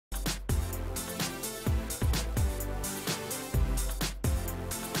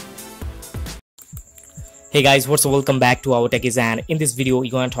Hey guys, what's up? Welcome back to our techies, and in this video we're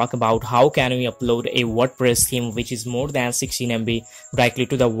going to talk about how can we upload a WordPress theme which is more than 16 MB directly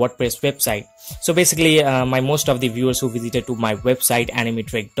to the WordPress website. So basically most of the viewers who visited to my website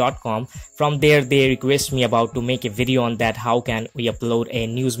animetric.com, from there they request me about to make a video on that how can we upload a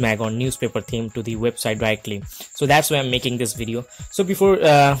newsmag or newspaper theme to the website directly. So that's why I'm making this video. So before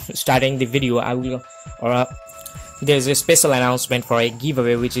starting the video, I will there's a special announcement for a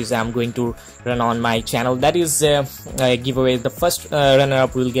giveaway which is I'm going to run on my channel. That is a giveaway. The first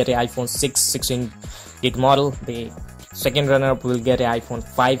runner-up will get an iPhone 6 16 gig model. The second runner-up will get an iPhone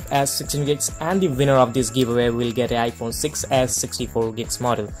 5s 16 gigs, and the winner of this giveaway will get an iPhone 6s 64 gigs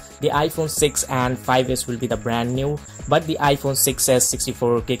model. The iPhone 6 and 5s will be the brand new, but the iPhone 6s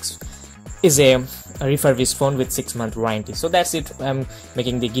 64 gigs is a refurbished phone with 6-month warranty. So that's it. I'm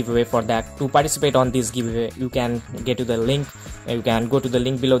making the giveaway for that. To participate on this giveaway, you can get to the link. You can go to the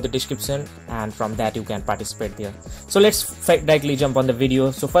link below the description, and from that you can participate there. So let's directly jump on the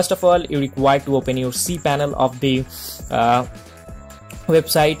video. So first of all, you're required to open your cPanel of the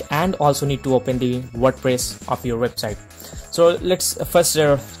website, and also need to open the WordPress of your website. So let's first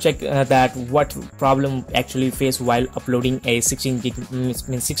check that what problem actually face while uploading a 16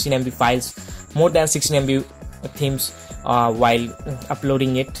 MB files, more than 16 MB themes while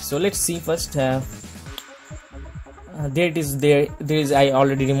uploading it. So let's see first. There it is. There is. I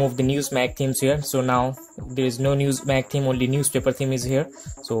already removed the newsmag themes here. So now there is no newsmag theme, only newspaper theme is here.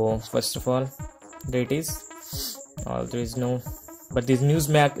 So first of all, there it is. There is no. But this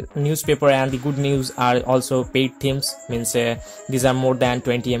newspaper and the good news are also paid themes, means these are more than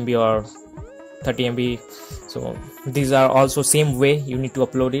 20 MB or 30 MB. So these are also same way you need to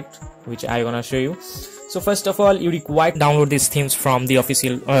upload it, which I gonna show you. So first of all, you require to download these themes from the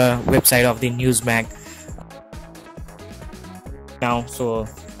official website of the newsmag. Now so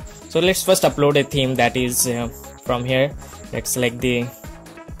let's first upload a theme, that is from here. Let's select the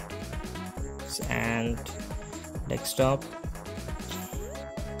and desktop.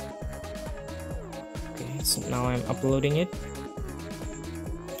 So now I'm uploading it.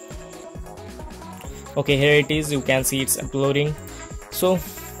 Okay, here it is. You can see it's uploading. So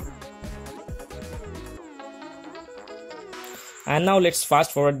and now let's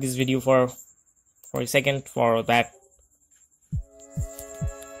fast forward this video for a second for that.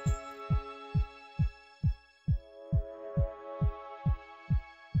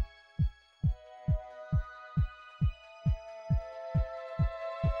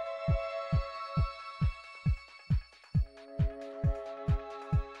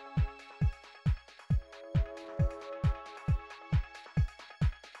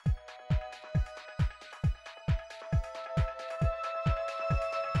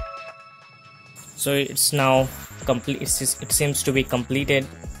 So it's now complete. It seems to be completed.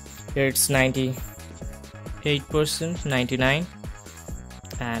 Here it's 98%, 99,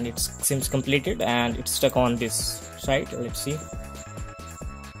 and it seems completed, and it's stuck on this site. Let's see.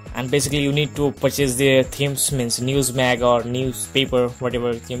 And basically you need to purchase the themes, means newsmag or newspaper,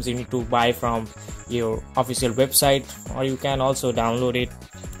 whatever themes you need to buy from your official website, or you can also download it,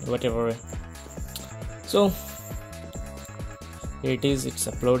 whatever. So here it is. It's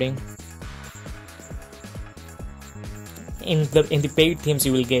uploading. In the paid themes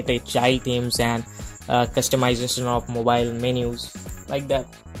you will get a child themes and customization of mobile menus like that,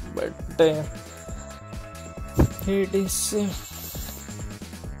 but here it is.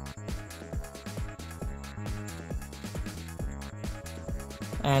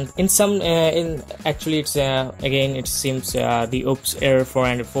 And in some actually it's again it seems the oops error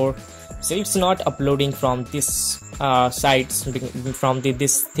 404. So it's not uploading from this sites, from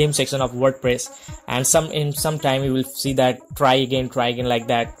this theme section of WordPress, and in some time you will see that try again like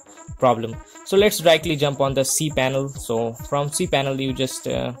that problem. So let's directly jump on the cPanel. So from cPanel you just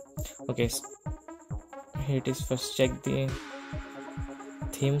okay, here it is. First check the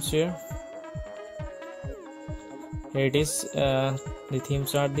themes here. Here it is. The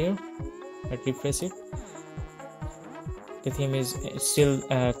themes are there. Let's refresh it. The theme is still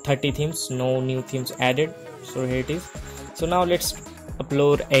 30 themes, no new themes added. So here it is. So now let's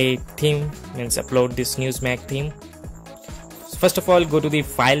upload a theme, means upload this newsmag theme. So first of all, go to the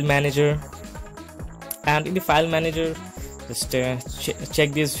file manager, and in the file manager just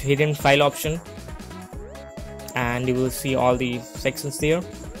check this hidden file option, and you will see all the sections there.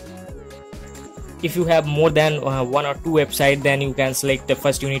 If you have more than one or two websites, then you can select the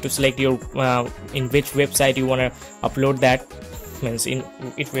first. You need to select your in which website you want to upload that, means in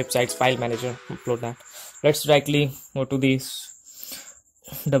which website's file manager upload that. Let's directly go to this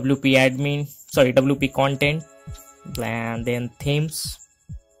WP content, and then themes,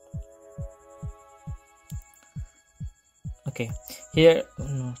 Okay, here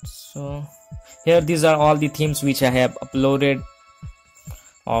so here these are all the themes which I have uploaded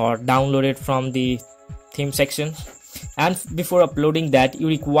or downloaded from the theme section. And before uploading that, you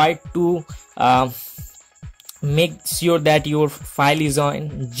require to make sure that your file is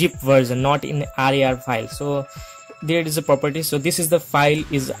on zip version, not in RAR file. So there is a property, so this is the file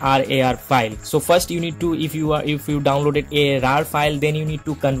is RAR file. So first you need to, if you downloaded a RAR file, then you need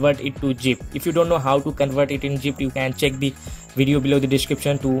to convert it to zip. If you don't know how to convert it in zip, you can check the video below the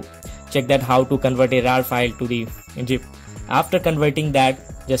description to check that how to convert a RAR file to the zip. After converting that,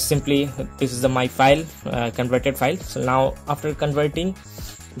 just simply, this is my file, converted file. So now after converting,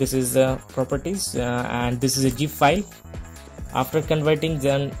 this is the properties, and this is a zip file. After converting,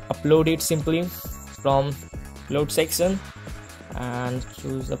 then upload it simply from upload section and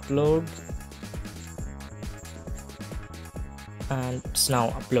choose upload, and it's now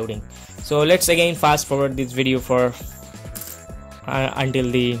uploading. So let's again fast forward this video for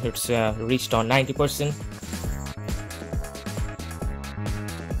until it's reached on 90%.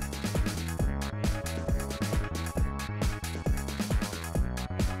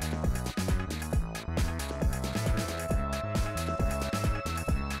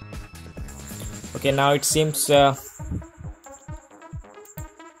 Okay, now it seems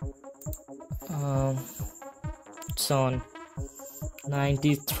it's on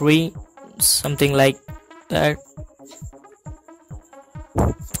 93, something like that.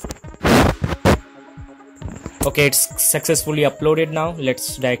 Okay, it's successfully uploaded. Now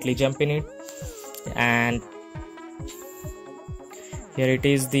let's directly jump in it, and here it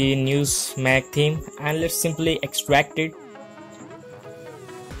is, the newsmag theme, and let's simply extract it.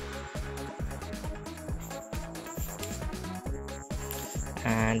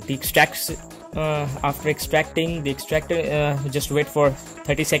 And the extracts, after extracting the extractor, just wait for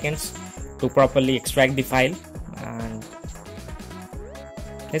 30 seconds to properly extract the file. And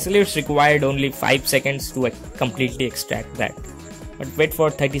basically it's required only 5 seconds to completely extract that, but wait for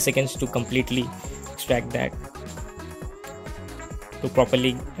 30 seconds to completely extract that, to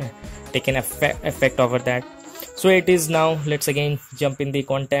properly take an effect over that. So it is now. Let's again jump in the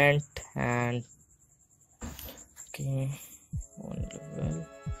content, and okay, one level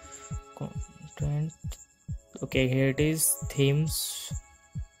content. Okay, here it is, themes.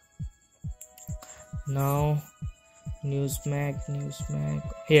 Now newsmag,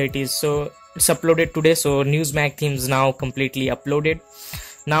 here it is. So it's uploaded today, so newsmag themes now completely uploaded.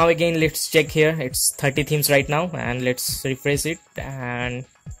 Now again let's check here, it's 30 themes right now, and let's refresh it, and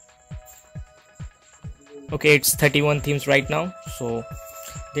okay, it's 31 themes right now. So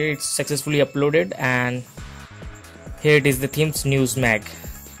there it's successfully uploaded, and here it is, the themes newsmag.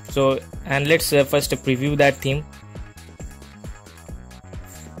 So, and let's first preview that theme.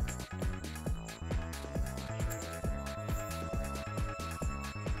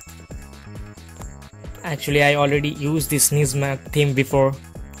 Actually I already used this newsmag theme before,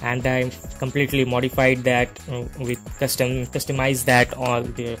 and I completely modified that with customized that, all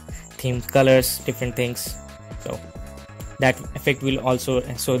the theme colors, different things. So that effect will also,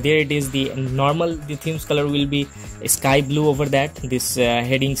 so there it is, the normal, the themes color will be sky blue over that, this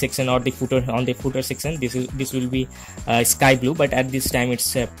heading section or the footer, on the footer section, this will be sky blue, but at this time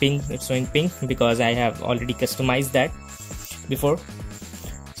it's pink, it's showing pink because I have already customized that before.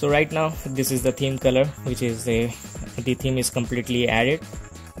 So right now this is the theme color, which is the theme is completely added.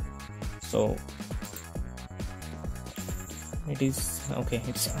 So it is okay,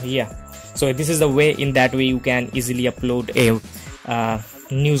 it's yeah. So this is the way, in that way you can easily upload a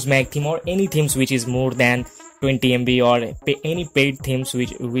newsmag theme or any themes which is more than 20 MB, or any paid themes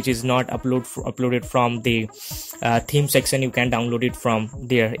which is not uploaded from the theme section. You can download it from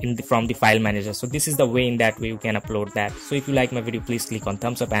there from the file manager. So this is the way, in that way you can upload that. So if you like my video, please click on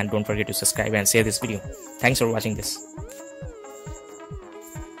thumbs up, and don't forget to subscribe and share this video. Thanks for watching this.